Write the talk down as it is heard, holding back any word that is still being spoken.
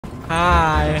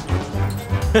Hi.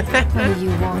 What do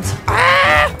you want?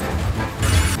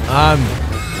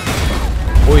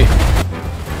 Ui.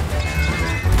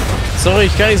 Sorry,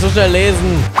 ich kann nicht so schnell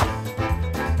lesen.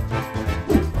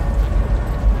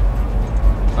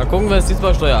 Mal gucken, wer es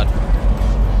diesmal steuert.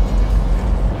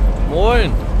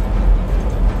 Moin.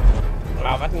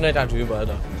 Ah, was ein netter Typ,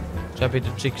 Alter. Chapite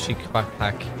Chick Chick Pack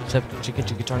Pack. Chapite Chick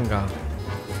Chick Changa.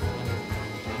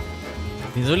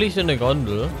 Wieso liegt in der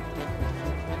Gondel?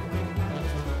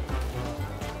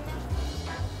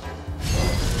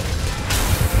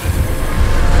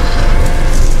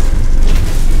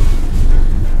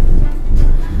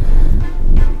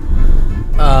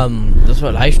 Das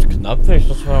war leicht knapp, wenn ich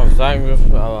das mal sagen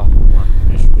dürfte, aber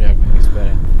ich bin ja kein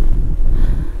Experte.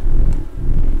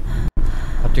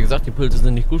 Habt ihr gesagt, die Pilze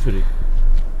sind nicht gut für dich?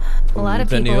 A lot of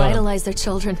people idolize their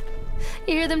children.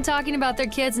 You hear them talking about their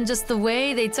kids and just the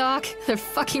way they talk, their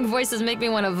fucking voices make me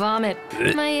want to vomit.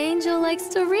 My angel likes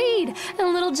to read,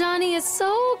 and little Johnny is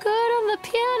so good on the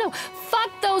piano.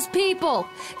 Fuck those people!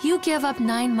 You give up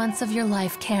 9 months of your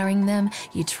life carrying them,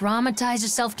 you traumatize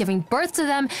yourself giving birth to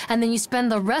them, and then you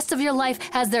spend the rest of your life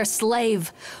as their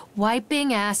slave.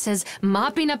 Wiping asses,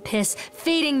 mopping up piss,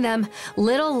 feeding them.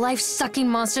 Little life-sucking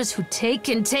monsters who take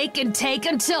and take and take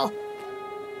until...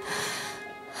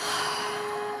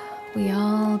 we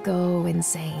all go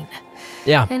insane.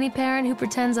 Yeah. Any parent who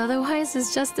pretends otherwise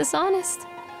is just dishonest.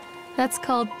 That's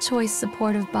called choice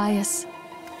supportive bias.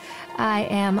 I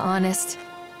am honest.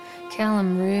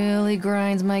 Callum really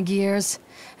grinds my gears,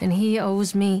 and he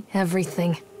owes me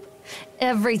everything.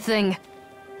 Everything.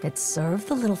 It'd serve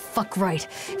the little fuck right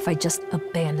if I just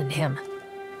abandoned him.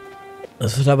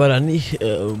 Das ist aber dann nicht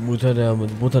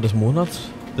Mutter des Monats.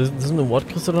 Das ist ein Award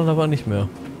kriegst du dann aber nicht mehr.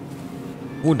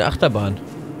 Eine Achterbahn.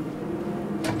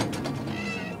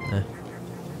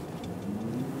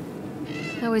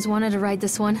 I always wanted to ride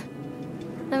this one.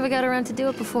 Never got around to do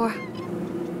it before.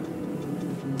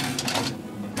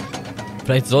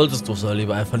 Vielleicht solltest du es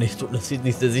lieber einfach nicht tun. Das sieht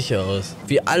nicht sehr sicher aus.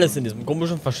 Wie alles in diesem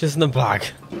komischen, verschissenen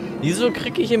Park. Wieso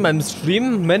kriege ich in meinem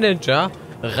Stream-Manager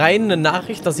rein eine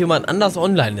Nachricht, dass jemand anders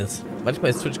online ist?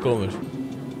 Manchmal ist Twitch komisch.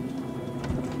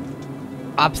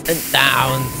 Ups and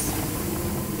Downs.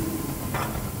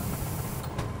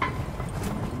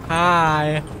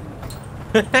 Hi.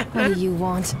 What do you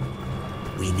want?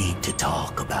 We need to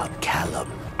talk about Callum.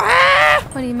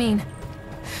 What do you mean?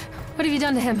 What have you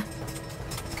done to him?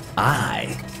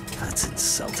 That's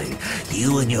insulting.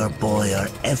 You and your boy are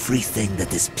everything that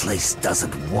this place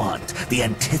doesn't want. The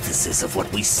antithesis of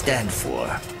what we stand for.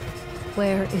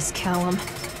 Where is Callum?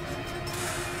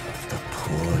 The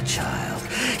poor child.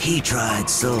 He tried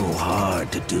so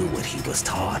hard to do what he was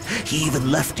taught. He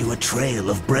even left you a trail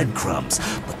of breadcrumbs.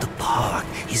 But the park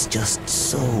is just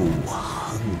so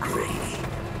hungry.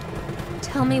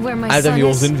 Tell me where my Alter, son wie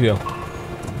hoch is. sind wir?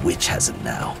 The witch has him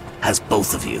now. Has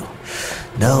both of you.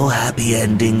 No happy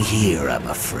ending here, I'm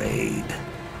afraid.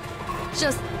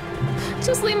 Just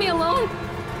leave me alone.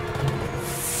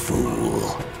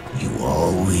 Fool. You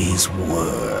always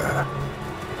were.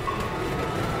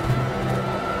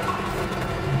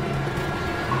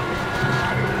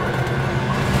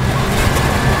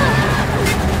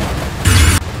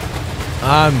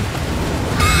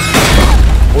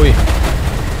 Ui.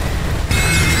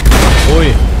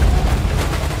 Ui.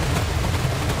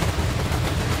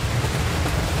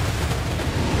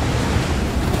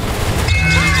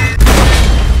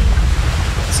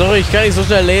 Sorry, ich kann nicht so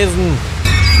schnell lesen.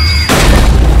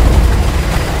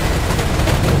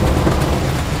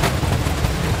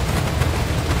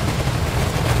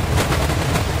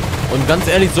 Und ganz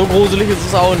ehrlich, so gruselig ist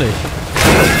es auch nicht.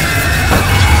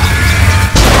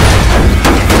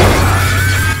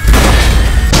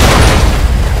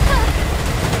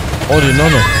 Oh, die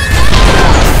Nonne.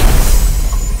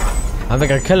 Haben wir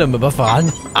gerade Callum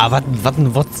überfahren? Ah, was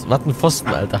ein Pfosten,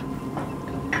 Alter.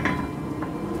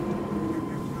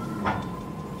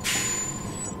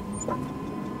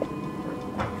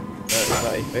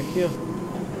 War ich weg hier?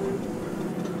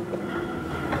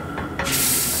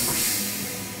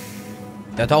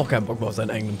 Der hat auch keinen Bock mehr auf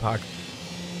seinen eigenen Park.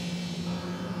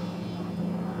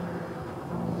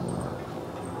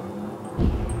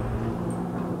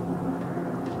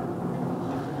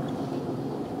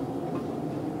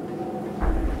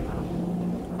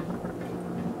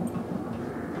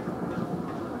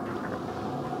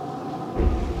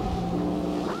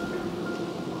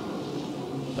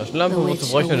 Taschenlampe?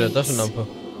 Wozu brauche ich eine Taschenlampe?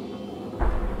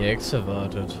 Die Hexe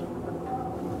wartet.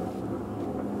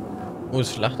 Wo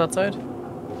ist Schlachterzeit?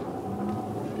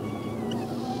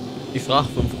 Ich frage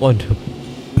für einen Freund.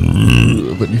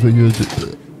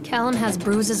 Callum has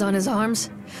bruises on his arms,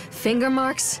 finger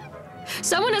marks.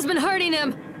 Someone has been hurting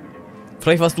him.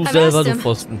 Vielleicht warst du selber, du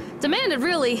Pfosten. Demanded,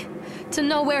 really, to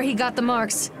know where he got the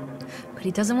marks. But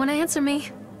he doesn't want to answer me.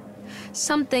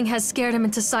 Something has scared him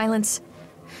into silence.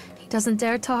 He doesn't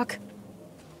dare talk.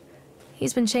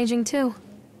 He's been changing too.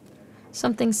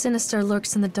 Something sinister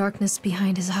lurks in the darkness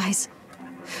behind his eyes.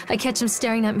 I catch him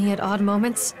staring at me at odd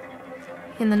moments.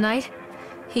 In the night,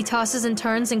 he tosses and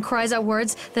turns and cries out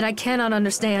words that I cannot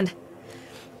understand.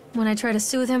 When I try to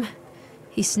soothe him,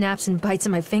 he snaps and bites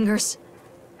at my fingers.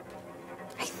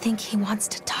 I think he wants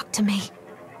to talk to me.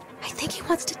 I think he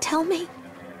wants to tell me.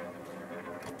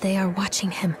 But they are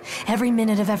watching him every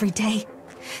minute of every day.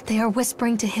 They are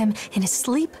whispering to him in his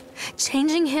sleep,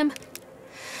 changing him.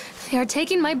 They are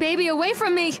taking my baby away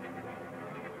from me.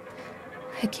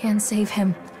 I can't save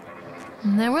him.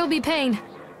 There will be pain.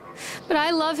 But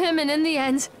I love him, and in the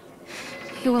end,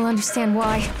 you will understand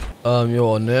why. Ja,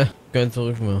 ne? Kein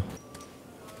Zurück mehr.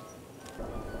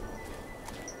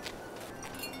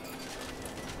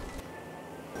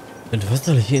 Mit was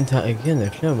soll ich hier interagieren?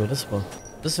 Erklär mir das mal.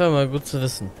 Das wäre mal gut zu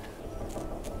wissen.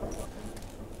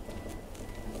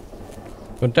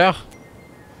 Guten Tag.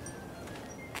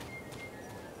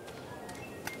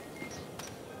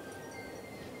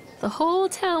 The whole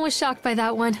town was shocked by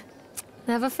that one.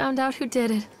 Never found out who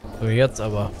did it. So, jetzt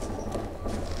aber.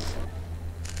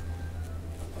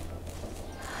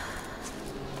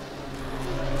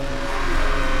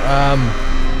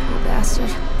 Poor bastard.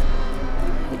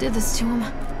 Who did this to him?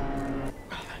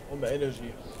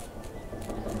 Energy.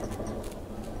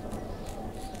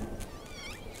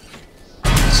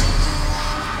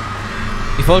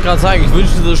 Ich wollte gerade sagen, ich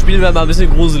wünschte, das Spiel wäre mal ein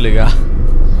bisschen gruseliger.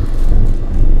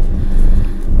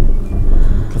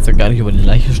 Kannst ja gar nicht über die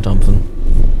Leiche stampfen.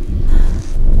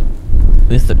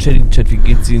 Mr. Chat, wie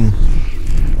geht's Ihnen?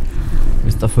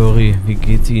 Mr. Furry, wie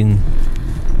geht's Ihnen?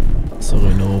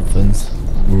 Sorry, no offense.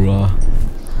 Bruh.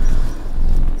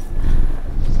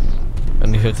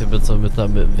 Kann ich jetzt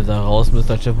bitte wieder raus,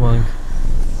 Mr. Chipmunk?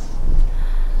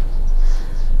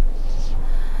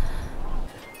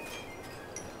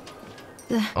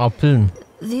 Ah, Pillen.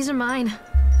 These are mine.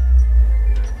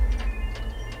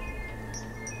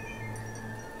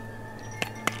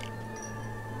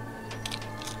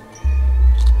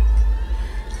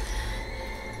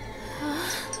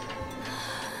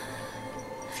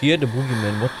 Vierte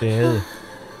Boogeyman, what the hell?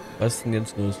 Was ist denn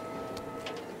jetzt los?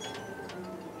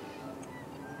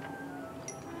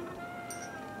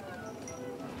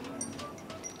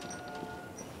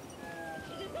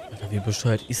 Alter, wie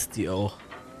bescheuert ist die auch?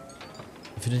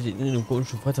 Findet die in einem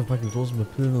komischen Freizeitpark in Dosen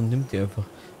mit Pillen und nimmt die einfach.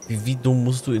 Wie dumm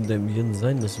musst du in deinem Hirn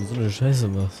sein, dass du so eine Scheiße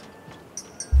machst?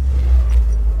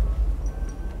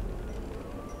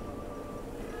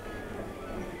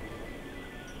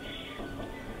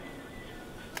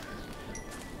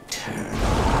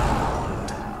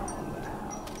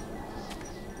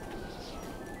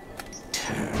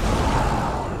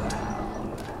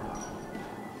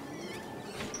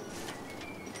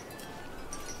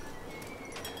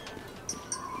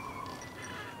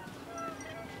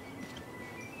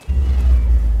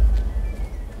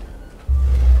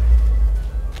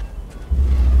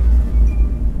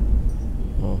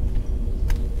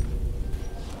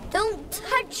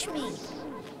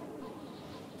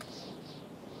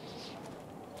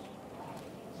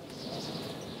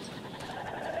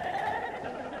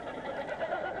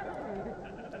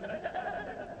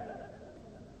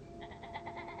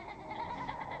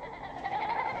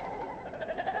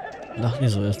 Lach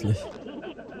nicht so hässlich.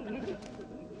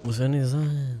 Muss ja nicht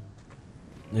sein.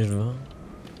 Nicht wahr?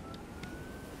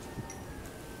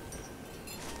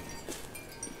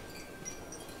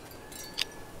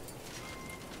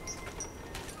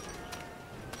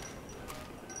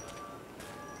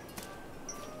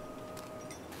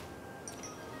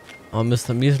 Oh,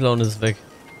 Mr. Mieslaun ist weg.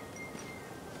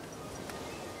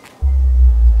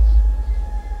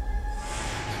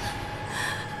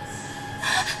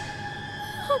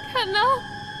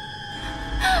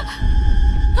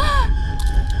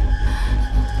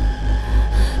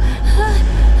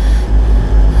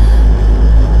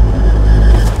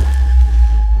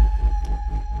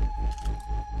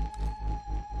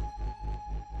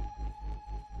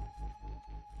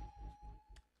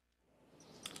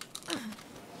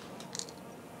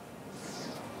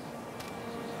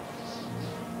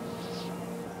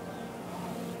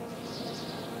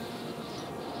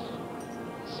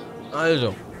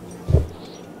 Also.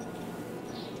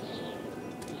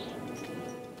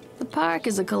 The park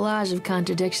is a collage of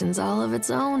contradictions all of its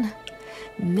own.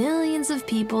 Millions of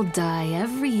people die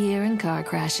every year in car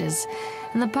crashes.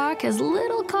 And the park has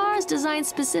little cars designed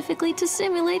specifically to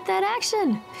simulate that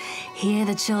action. Hear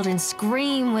the children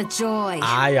scream with joy.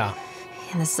 Ah ja.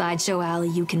 In the sideshow alley,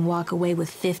 you can walk away with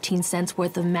 15 cents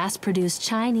worth of mass-produced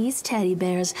Chinese teddy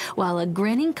bears, while a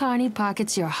grinning carny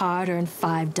pockets your hard-earned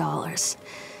 $5.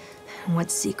 And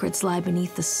what secrets lie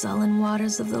beneath the sullen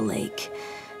waters of the lake?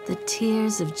 The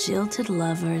tears of jilted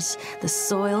lovers, the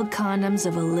soiled condoms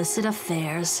of illicit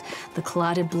affairs, the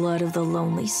clotted blood of the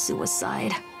lonely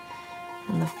suicide.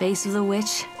 And the face of the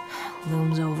witch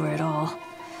looms over it all.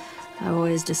 I've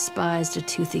always despised her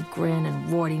toothy grin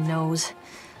and warty nose.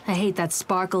 I hate that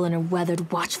sparkle in her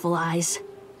weathered, watchful eyes.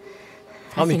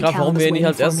 Ich frage mich gerade, warum wir nicht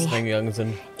als erstes reingegangen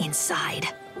sind. Inside.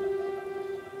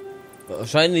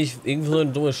 Wahrscheinlich irgendwie so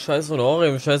eine dumme Scheiße oder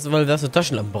Horror-Scheiße, weil das eine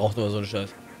Taschenlampe braucht oder so eine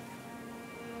Scheiße.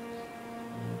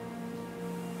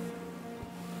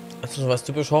 Das ist schon was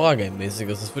typisch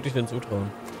Horror-Game-mäßiges, das würde ich denn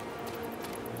zutrauen.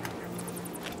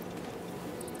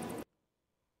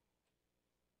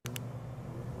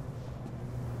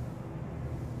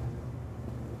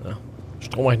 Ja,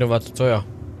 Stromrechnung war zu teuer.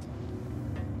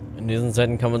 In diesen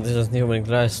Zeiten kann man sich das nicht unbedingt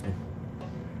leisten.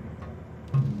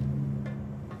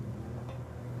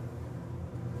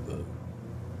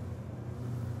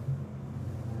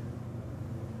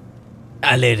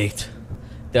 Erledigt.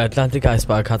 Der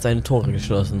Atlantik-Eisberg hat seine Tore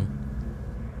geschlossen.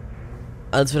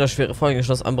 Als wir das schwere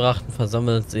Folgenschloss anbrachten,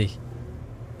 versammelt sich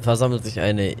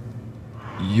eine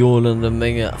johlende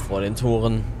Menge vor den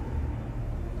Toren.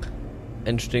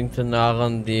 Entstinkte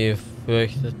Narren, die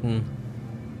fürchteten,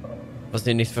 was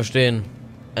sie nicht verstehen.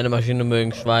 Eine Maschine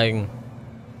mögen schweigen.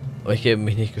 Aber ich gebe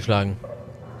mich nicht geschlagen.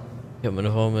 Ich habe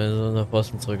meine Frau mir so nach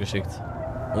Boston zurückgeschickt.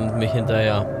 Und mich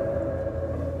hinterher.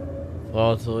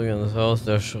 Frau zurück in das Haus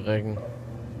der Schrecken.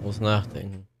 Muss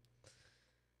nachdenken.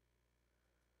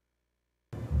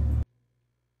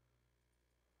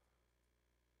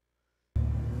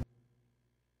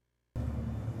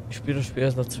 Ich spiele das Spiel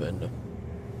erst noch zu Ende.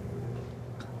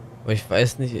 Aber ich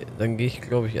weiß nicht, dann gehe ich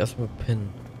glaube ich erstmal pennen.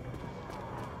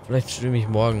 Vielleicht streame ich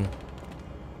morgen.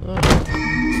 Ah.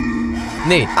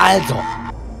 Nee, also.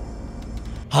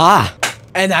 Ha!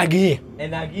 Energie!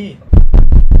 Energie!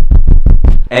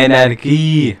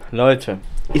 Energie! Leute,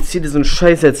 ich ziehe diesen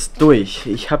Scheiß jetzt durch.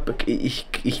 Ich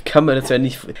kann mir das ja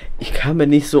nicht. Ich kann mir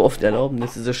nicht so oft erlauben,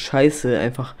 dass diese Scheiße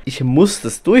einfach. Ich muss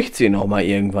das durchziehen auch mal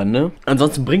irgendwann, ne?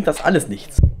 Ansonsten bringt das alles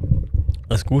nichts.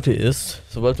 Das Gute ist,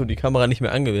 sobald du die Kamera nicht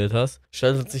mehr angewählt hast,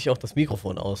 schaltet sich auch das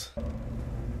Mikrofon aus.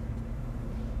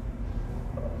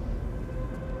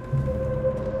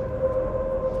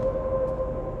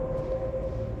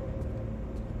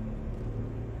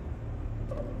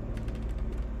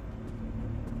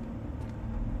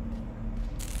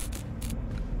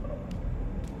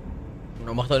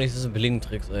 Macht doch nicht diese billigen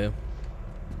Tricks, ey.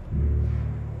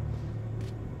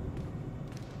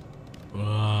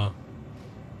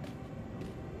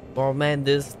 Oh man,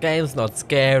 this game's not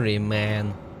scary,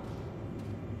 man.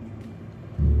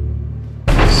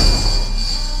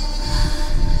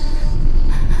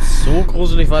 So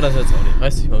gruselig war das jetzt auch nicht.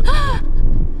 Reiß dich mal.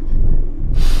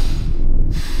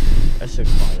 Reiß dich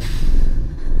mal.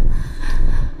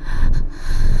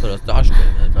 Was soll das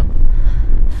darstellen, Alter?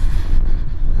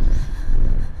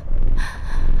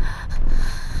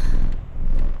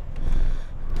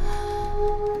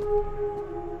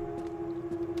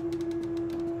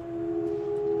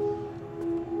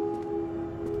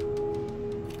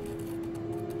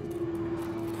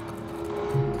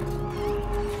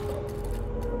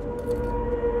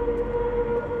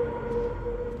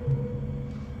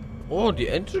 Oh, die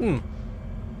Engine.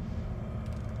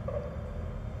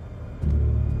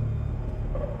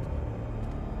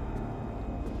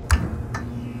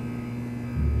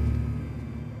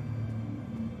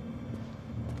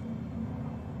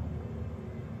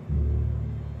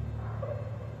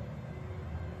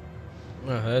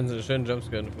 Na, hätten sie schön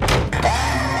Jumpscare.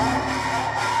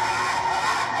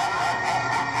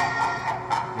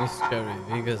 Nicht scary,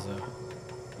 wie gesagt.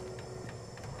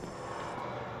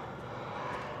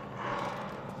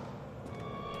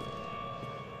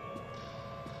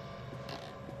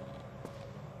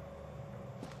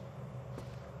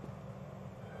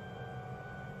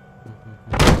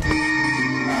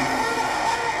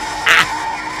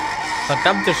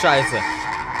 Verdammte Scheiße.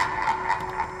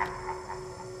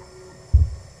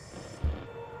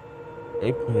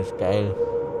 Apron ist geil.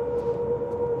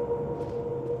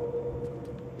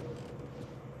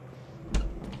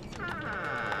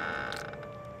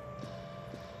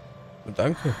 Und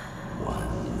danke.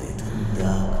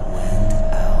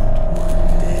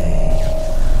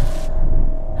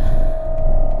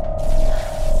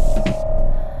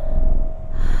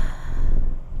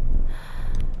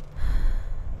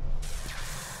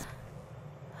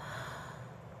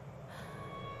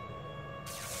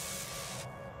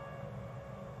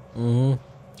 Mhm.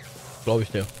 Glaube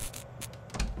ich dir.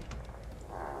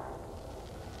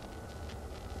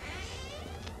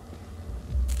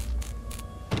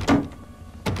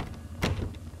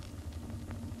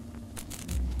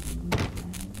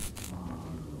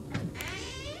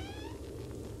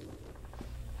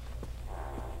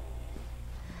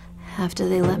 After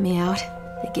they let me out,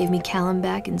 they gave me Callum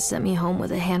back and sent me home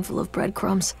with a handful of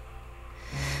breadcrumbs.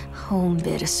 Home,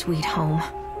 bittersweet home.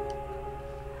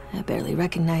 I barely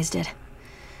recognized it.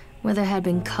 Where there had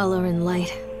been color and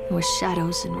light, there were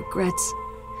shadows and regrets.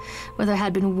 Where there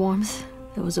had been warmth,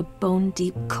 there was a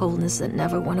bone-deep coldness that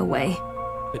never went away.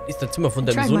 Ist das Zimmer von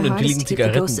deinem Sohn und liegen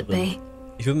Zigaretten drin?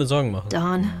 Ich würde mir Sorgen machen.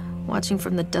 Don, watching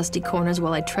from the dusty corners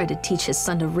while I tried to teach his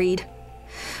son to read.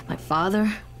 My father,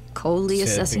 coldly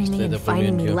assessing me and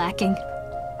finding me lacking.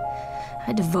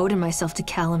 I devoted myself to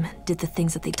Callum and did the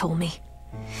things that they told me.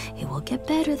 It will get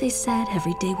better, they said.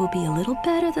 Every day will be a little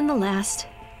better than the last.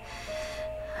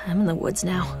 I'm in the woods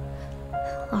now,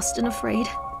 lost and afraid.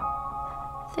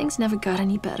 Things never got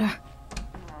any better.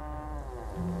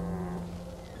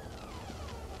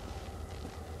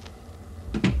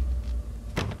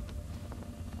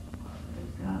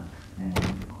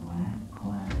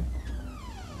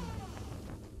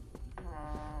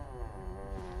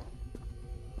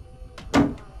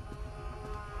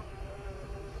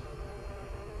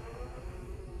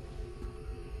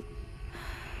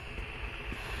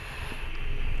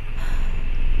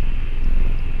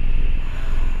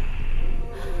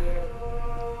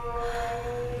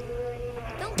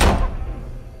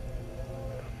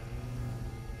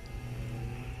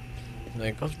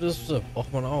 Nein, Kopfliste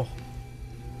braucht man auch.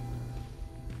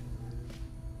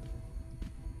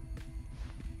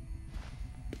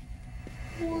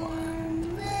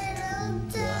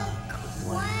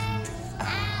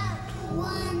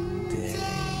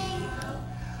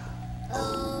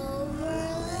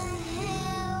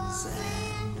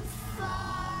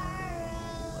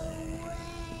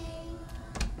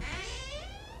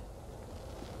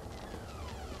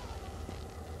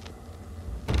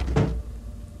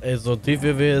 Ey, so tief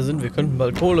wie wir hier sind, wir könnten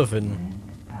bald Kohle finden.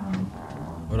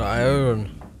 Oder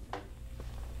Iron.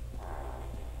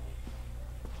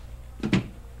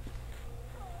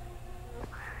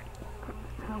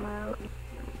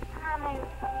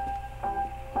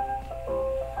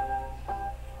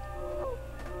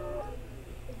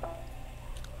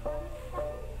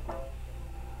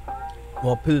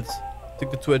 More Pilz.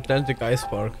 Ticket to Atlantic Ice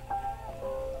Park.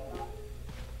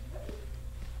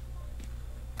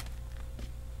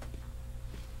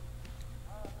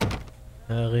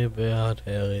 Heribert,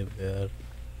 Heribert.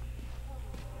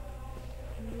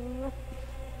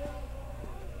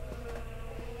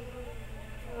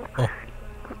 Oh.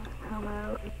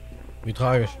 Wie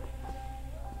tragisch.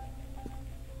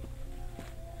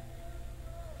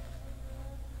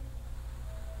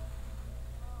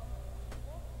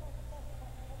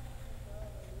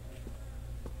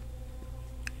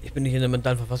 Ich bin nicht in der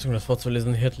mentalen Verfassung, das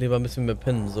vorzulesen. Ich hätte lieber ein bisschen mehr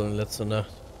pennen sollen letzte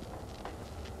Nacht.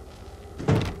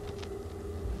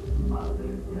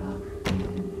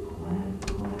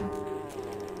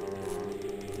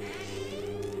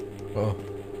 Oh.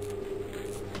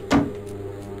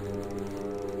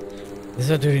 Das ist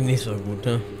natürlich nicht so gut,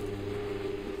 ne?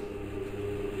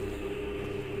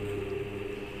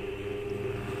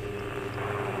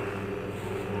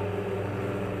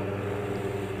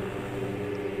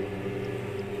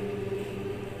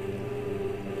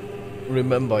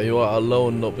 Remember, you are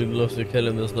alone, not being lost. Your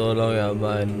Callum is no longer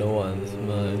mine, no one's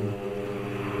mine.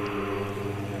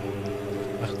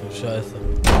 Ach du Scheiße.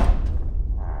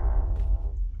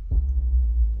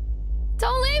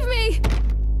 Don't leave me!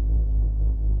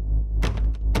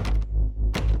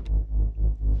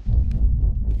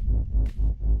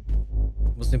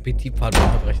 Ich muss den PT-Part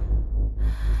unterbrechen.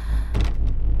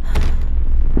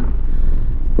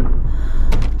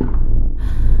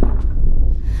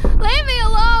 Leave me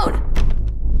alone!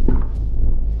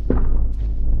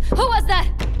 Who was that?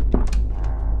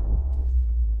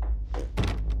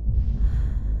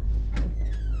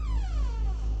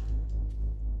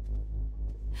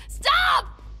 Stop!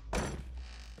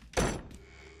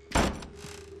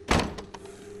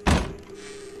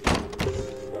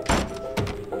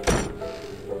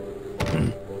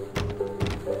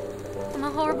 I'm a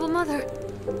horrible mother.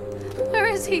 Where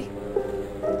is he?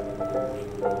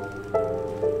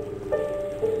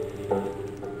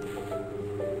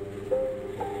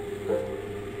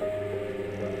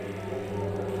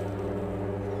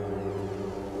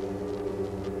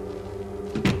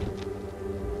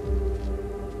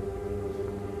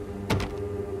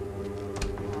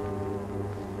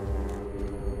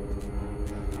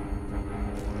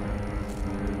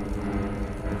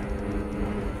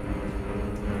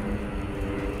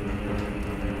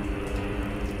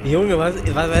 Junge, was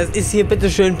ist hier bitte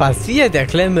schön passiert?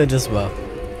 Erklär mir das mal.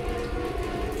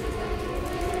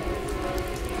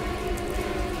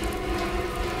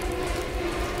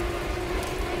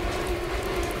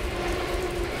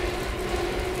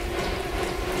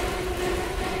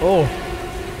 Oh,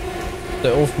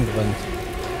 der Ofen brennt.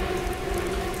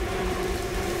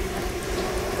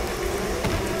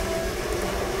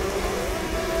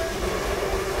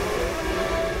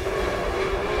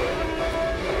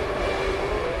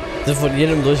 Sind von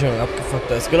jedem Durchgang abgefuckt.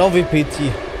 Das ist genau wie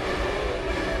PT.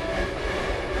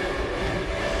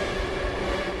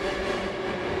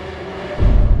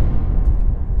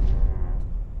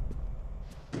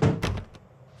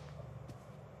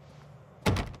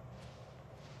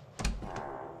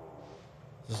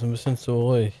 Das ist ein bisschen zu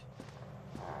ruhig.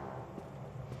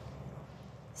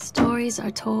 Stories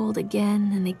are told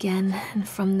again and again, and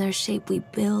from their shape we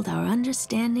build our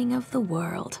understanding of the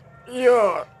world.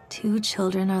 Ja. 2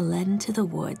 children are led into the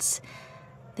woods.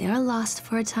 They are lost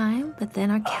for a time, but then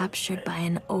are captured by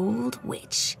an old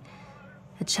witch.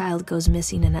 A child goes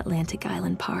missing in Atlantic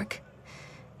Island Park.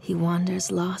 He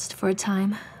wanders lost for a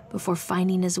time before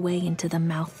finding his way into the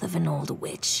mouth of an old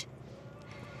witch.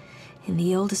 In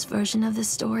the oldest version of this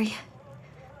story,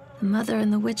 the mother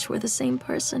and the witch were the same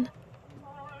person.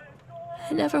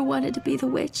 I never wanted to be the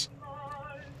witch,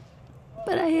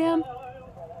 but I am,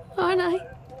 aren't I?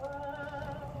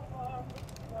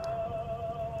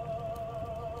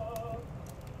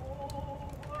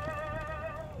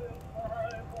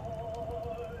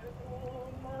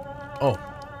 Oh.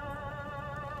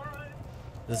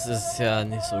 Das ist ja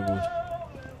nicht so gut.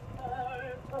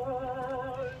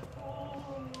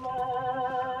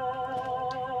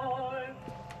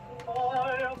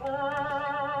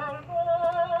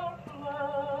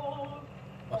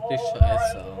 Mach die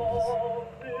Scheiße aus.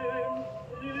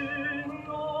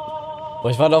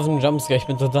 Boah, ich warte auf den Jumpscare. Ich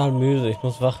bin total müde. Ich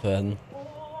muss wach werden.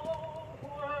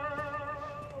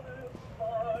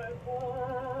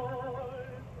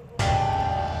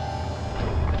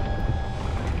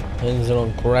 In so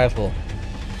einem Gravel.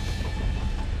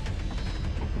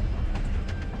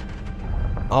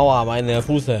 Aua, meine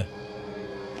Füße.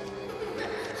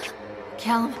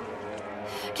 Callum.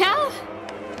 Callum!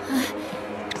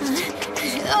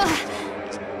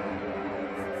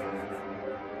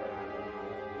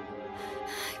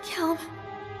 Callum.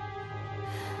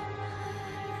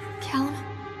 Callum.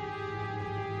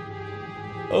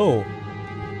 Oh.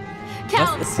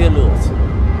 Callum. Was ist hier los?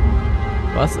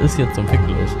 Was ist hier zum Fick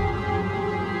los?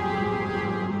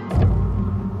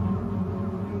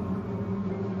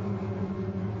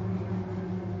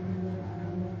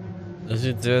 Das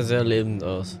sieht sehr, sehr lebend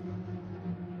aus.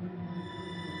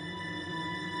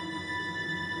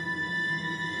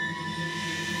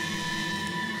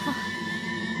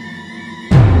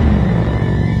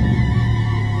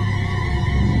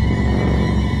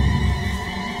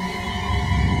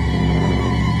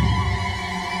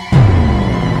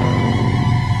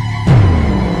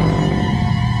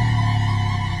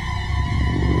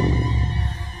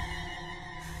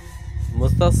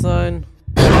 Muss das sein?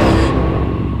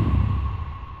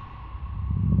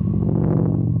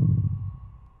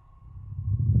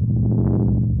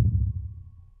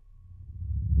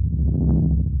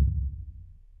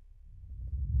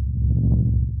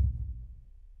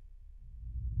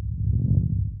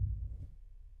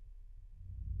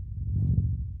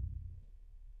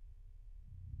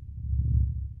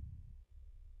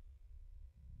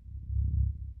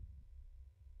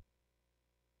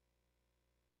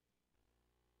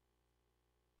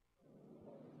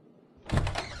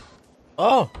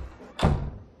 Oh!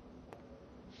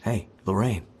 Hey,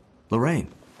 Lorraine. Lorraine.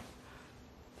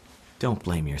 Don't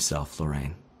blame yourself,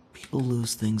 Lorraine. People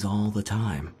lose things all the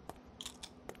time.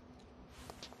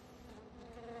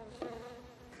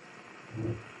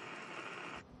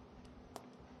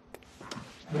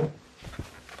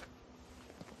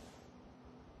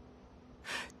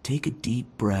 Take a deep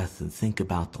breath and think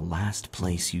about the last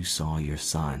place you saw your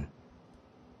son.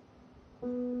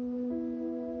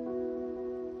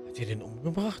 Hat ihr den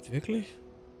umgebracht? Wirklich?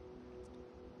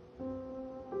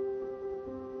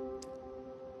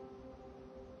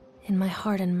 In my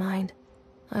heart and mind,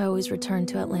 I always return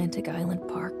to Atlantic Island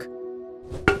Park.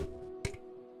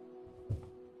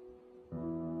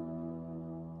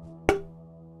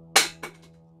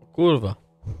 Kurva.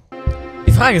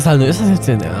 Die Frage ist halt nur, ist das jetzt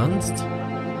denn ernst?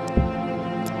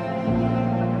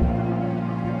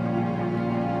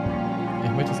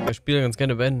 Ich möchte das Spiel ganz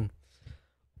gerne beenden.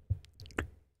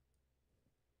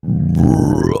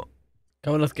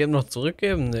 Kann man das Game noch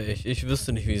zurückgeben? Nee, ich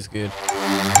wüsste nicht, wie es geht.